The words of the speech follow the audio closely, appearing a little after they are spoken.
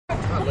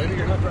We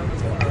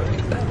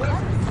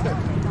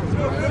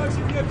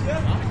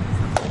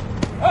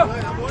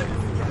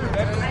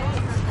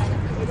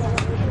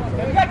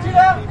got you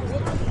now.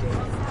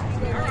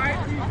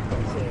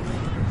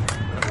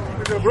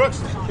 Here go Brooks.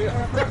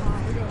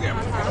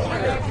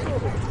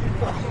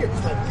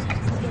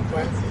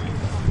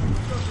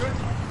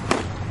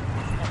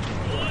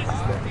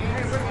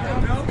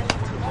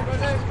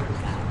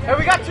 Hey,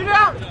 we got you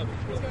now.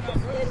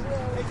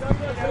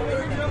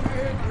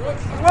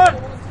 Run.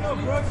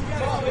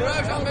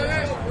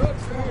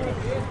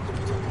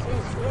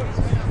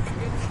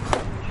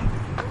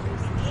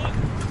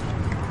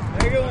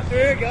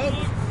 There you go.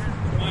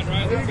 Come on,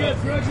 Riley. There you go.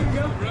 Brooks, here you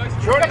go.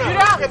 Short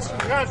enough. Get some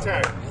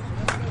contact.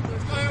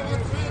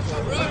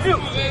 Two.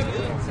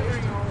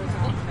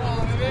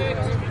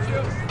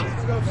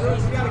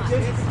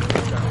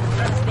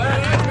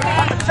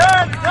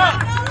 Turn.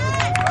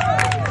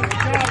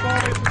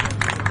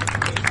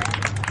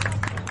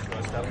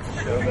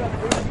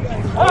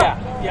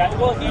 Yeah.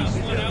 Well, he's,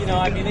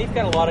 I mean, they've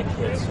got a lot of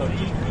kids, so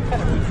he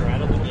kind of moves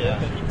around a little bit.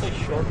 But he plays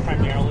short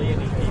primarily,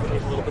 and he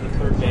plays a little bit of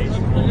third base, a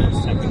little bit of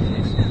second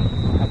base.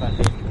 How about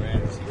Hayden?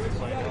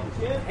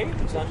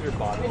 Hayden's under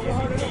Bobby. I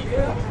mean,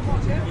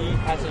 he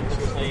hasn't been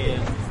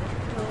playing.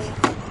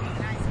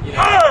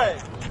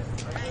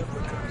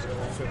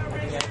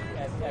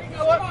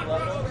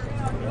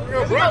 Here go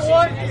Brooks.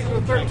 He's the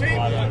 13th.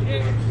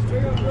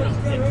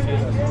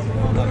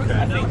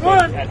 I think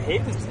at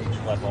Hayden's age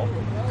level,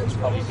 he's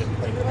probably been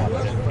playing a lot of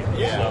infield.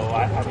 Yeah. So, I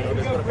mean,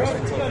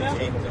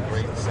 Hayden's a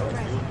great center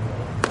fielder.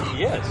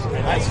 he is.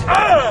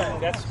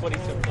 And that's what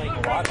he's been playing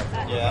a lot of.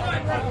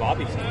 Yeah. On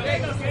Bobby's team.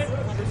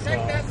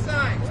 Check that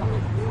sign.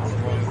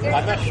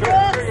 I'm not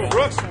sure. Here go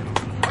Brooks.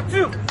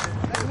 Two.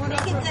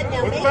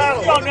 With the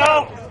battle. Oh,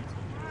 no.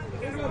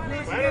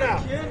 Plan it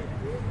out.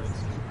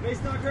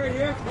 Base not great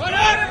here. Run it!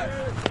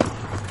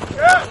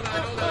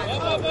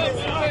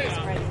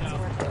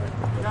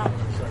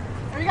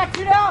 We got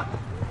you now.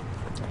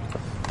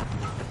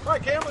 All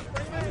right, Cam, let's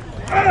bring him in.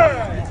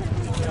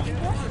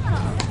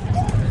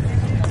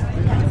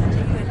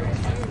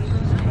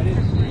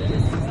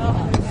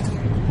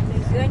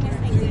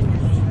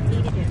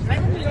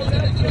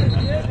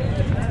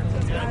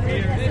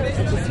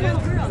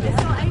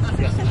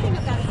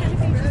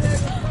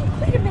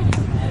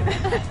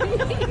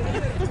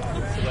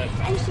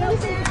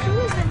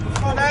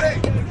 Come on, Maddie.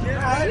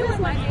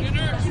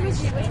 She was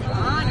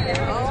on it.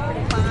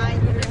 Oh, fine.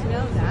 You just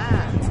know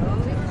that.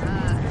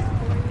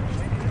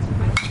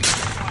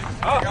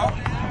 Oh, God.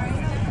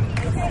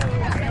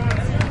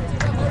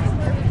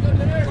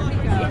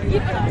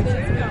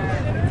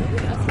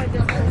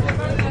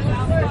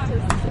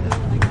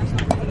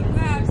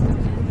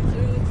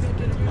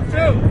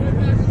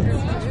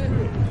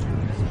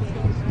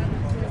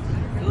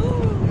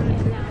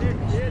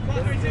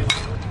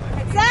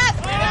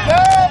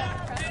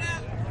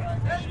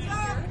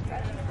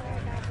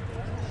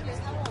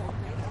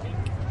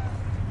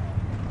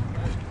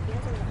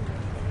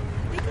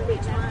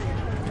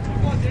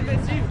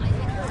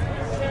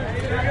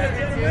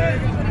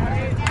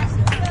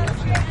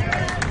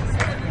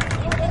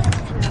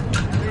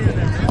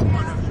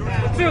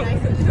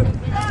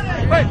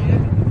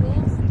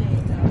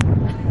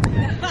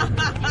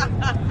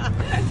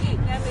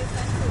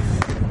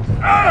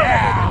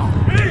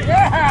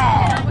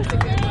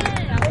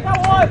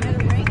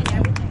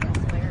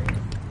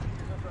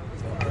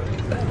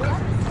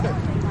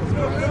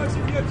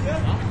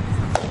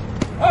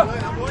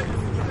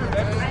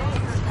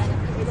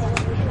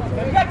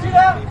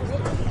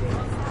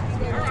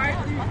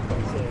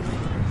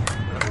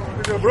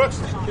 Brooks.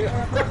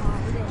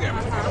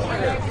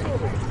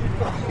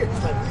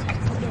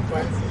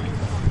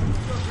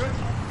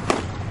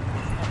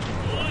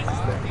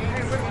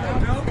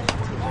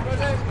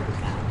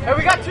 Hey,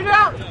 we got you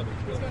now.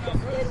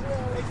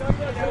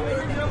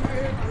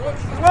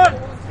 Run.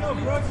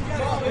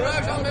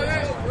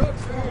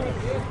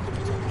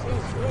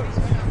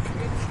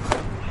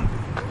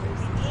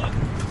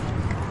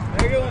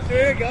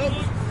 There you go.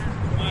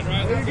 Come on,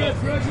 Riley. There you go.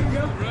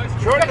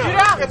 Short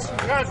enough. Get some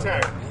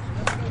contact.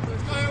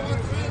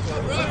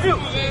 Two.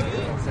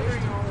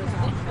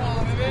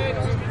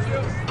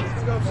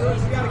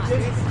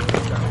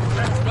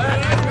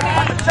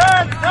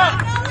 Turn.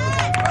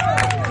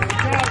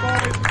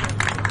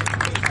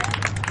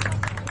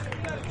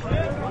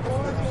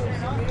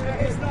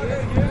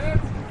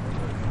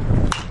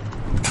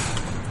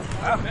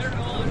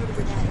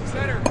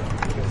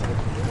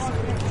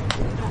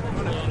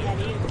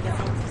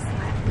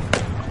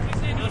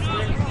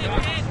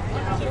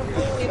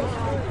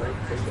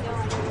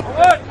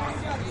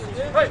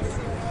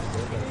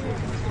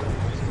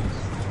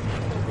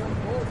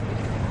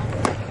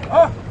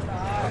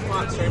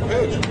 Same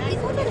page.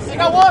 You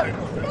got one.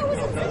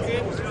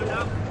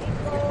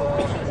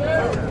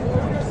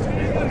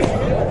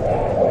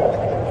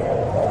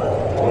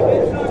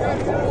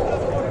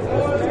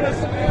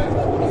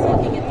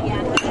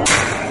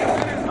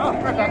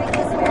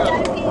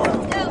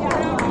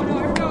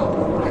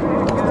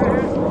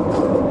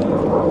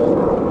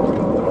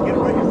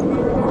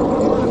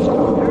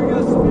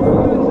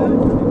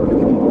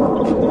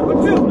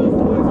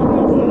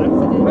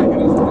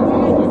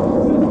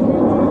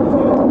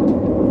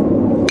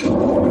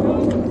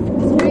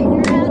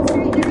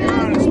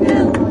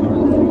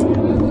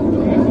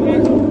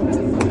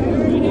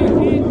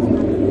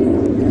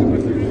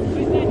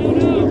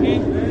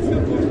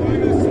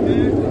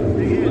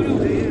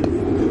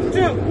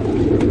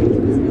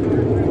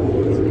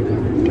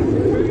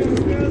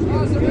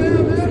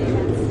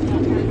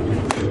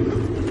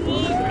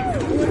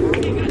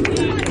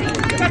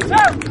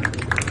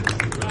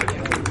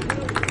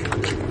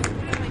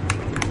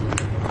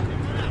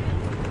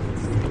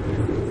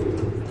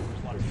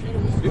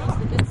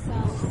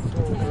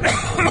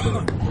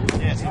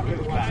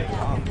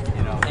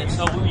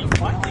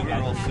 finally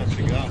We're all got set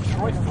to go.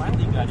 Troy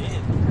finally got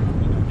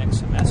in next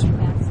semester.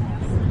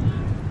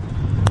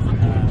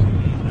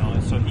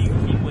 So he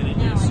went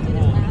into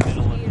school in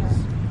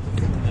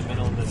the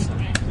middle of this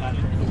not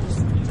in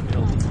the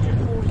middle of the year,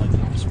 like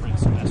in the spring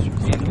semester.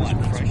 He's what,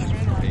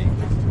 freshman or eight?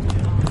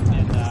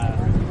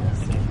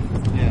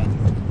 Yeah.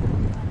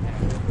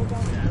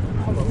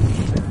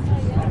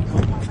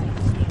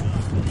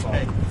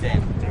 Hey, Dan.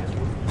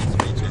 Nice to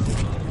meet you.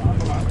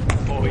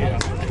 Oh yeah.